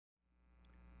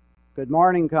Good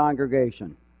morning,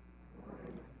 congregation.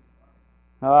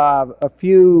 A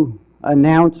few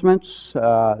announcements.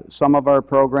 Some of our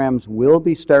programs will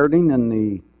be starting in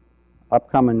the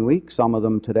upcoming week, some of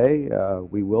them today.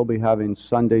 We will be having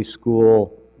Sunday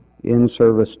school in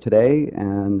service today,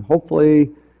 and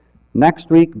hopefully next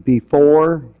week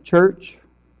before church,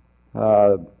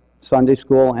 Sunday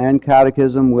school and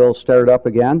catechism will start up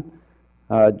again.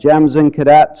 GEMS and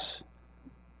cadets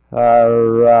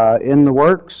are in the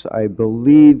works. I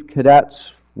believe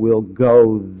cadets will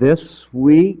go this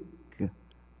week.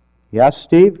 Yes,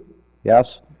 Steve?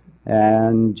 Yes.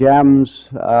 And GEMS,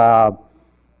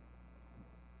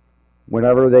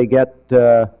 whenever they get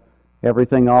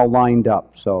everything all lined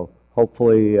up. So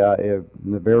hopefully in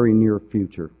the very near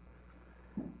future.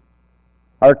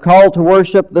 Our call to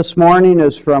worship this morning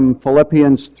is from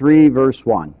Philippians 3, verse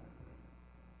 1.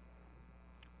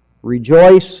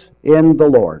 Rejoice in the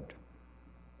Lord.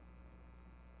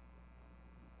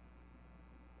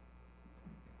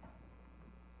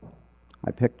 I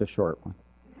picked a short one.